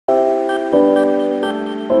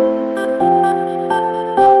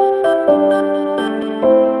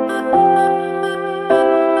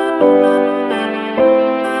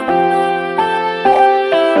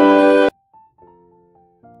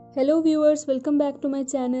viewers, welcome back to my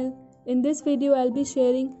channel. In this video I'll be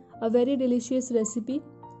sharing a very delicious recipe.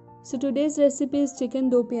 So today's recipe is chicken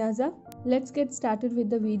Dopyaza. Let's get started with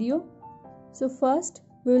the video. So first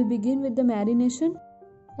we will begin with the marination,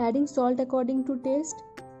 adding salt according to taste,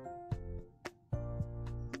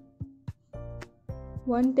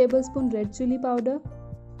 1 tablespoon red chili powder,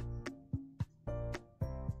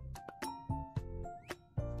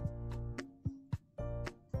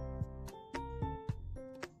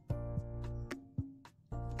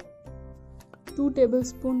 two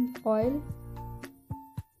tablespoon oil.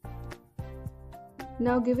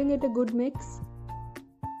 Now giving it a good mix.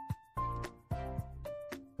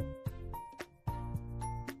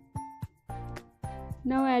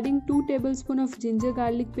 Now adding 2 tablespoons of ginger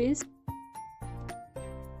garlic paste.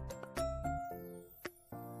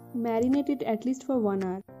 Marinate it at least for 1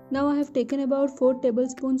 hour. Now I have taken about 4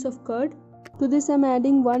 tablespoons of curd. To this I am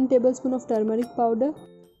adding 1 tablespoon of turmeric powder,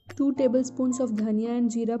 2 tablespoons of dhania and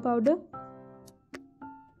jeera powder,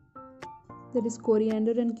 that is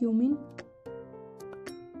coriander and cumin,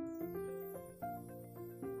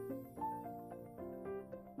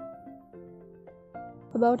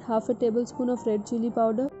 about half a tablespoon of red chili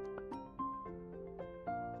powder,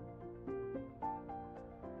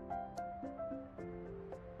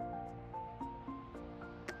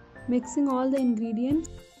 mixing all the ingredients.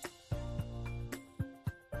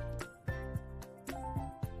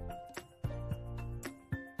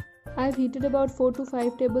 I have heated about 4 to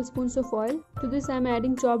 5 tablespoons of oil. To this I am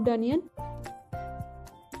adding chopped onion,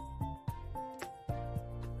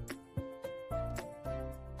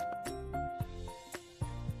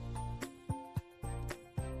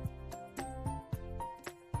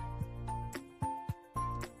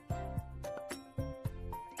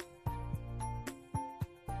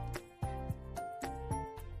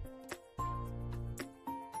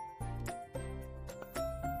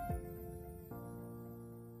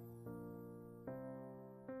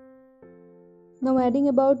 now adding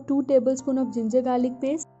about 2 tablespoons of ginger garlic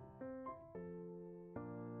paste,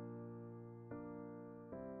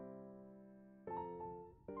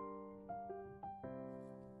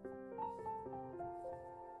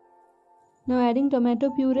 now adding tomato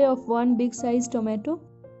puree of 1 big size tomato,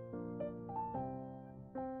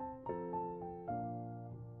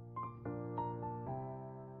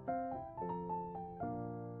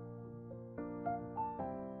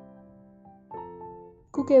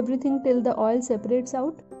 cook everything till the oil separates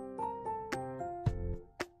out.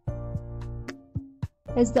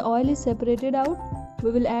 As the oil is separated out,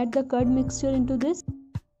 we will add the curd mixture into this.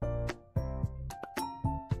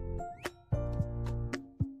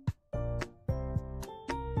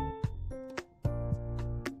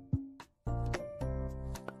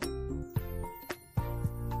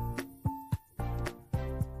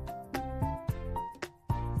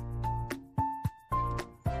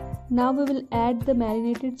 Now we will add the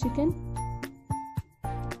marinated chicken.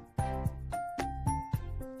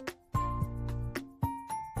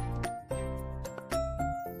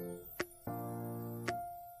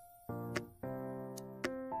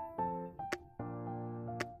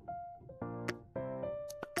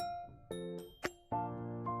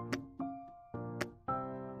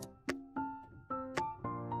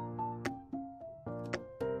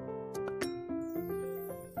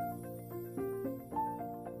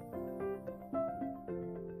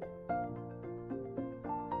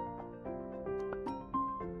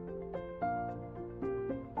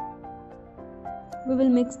 We will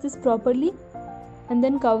mix this properly and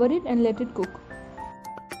then cover it and let it cook.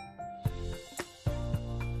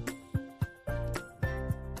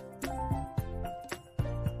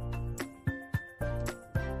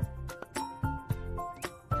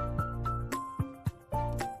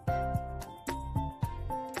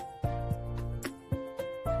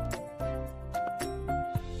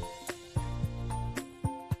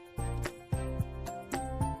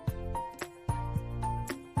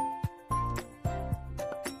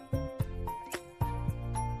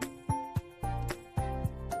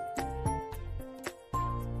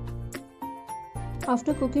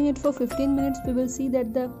 After cooking it for 15 minutes, we will see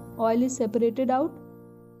that the oil is separated out.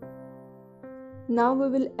 Now we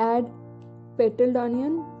will add petaled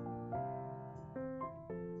onion,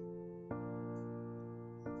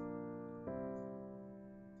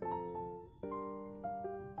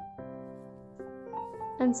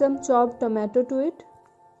 and some chopped tomato to it.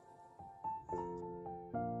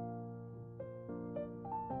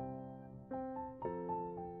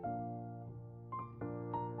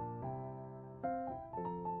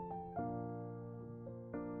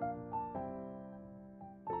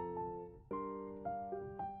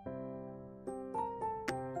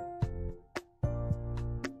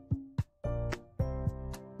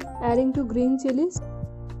 Adding to green chilies.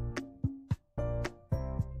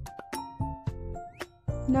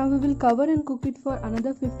 Now we will cover and cook it for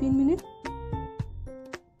another 15 minutes.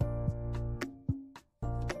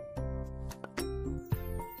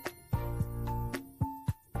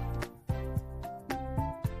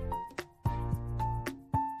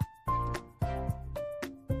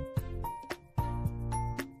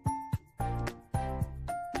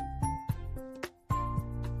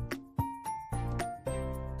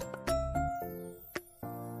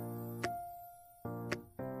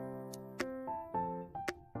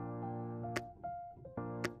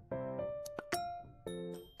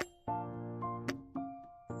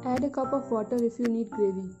 Add a cup of water if you need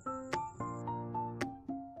gravy.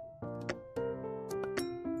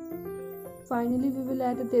 Finally, we will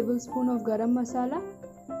add a tablespoon of garam masala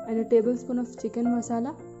and a tablespoon of chicken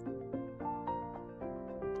masala.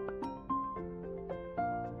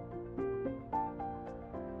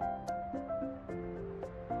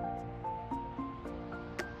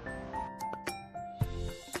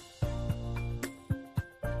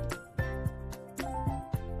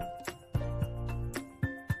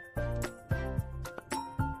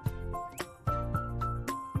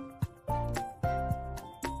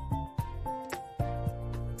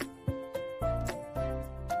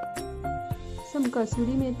 Some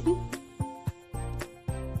kasuri methi,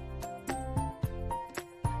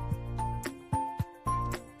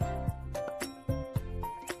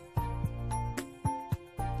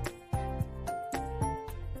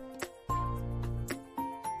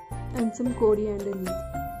 and some coriander leaves.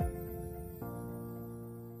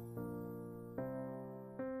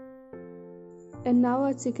 And now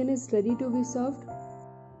our chicken is ready to be served.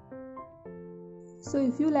 So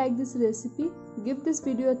if you like this recipe, give this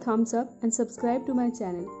video a thumbs up and subscribe to my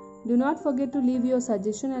channel. Do not forget to leave your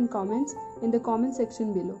suggestion and comments in the comment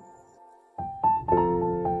section below.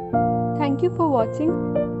 Thank you for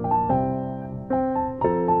watching.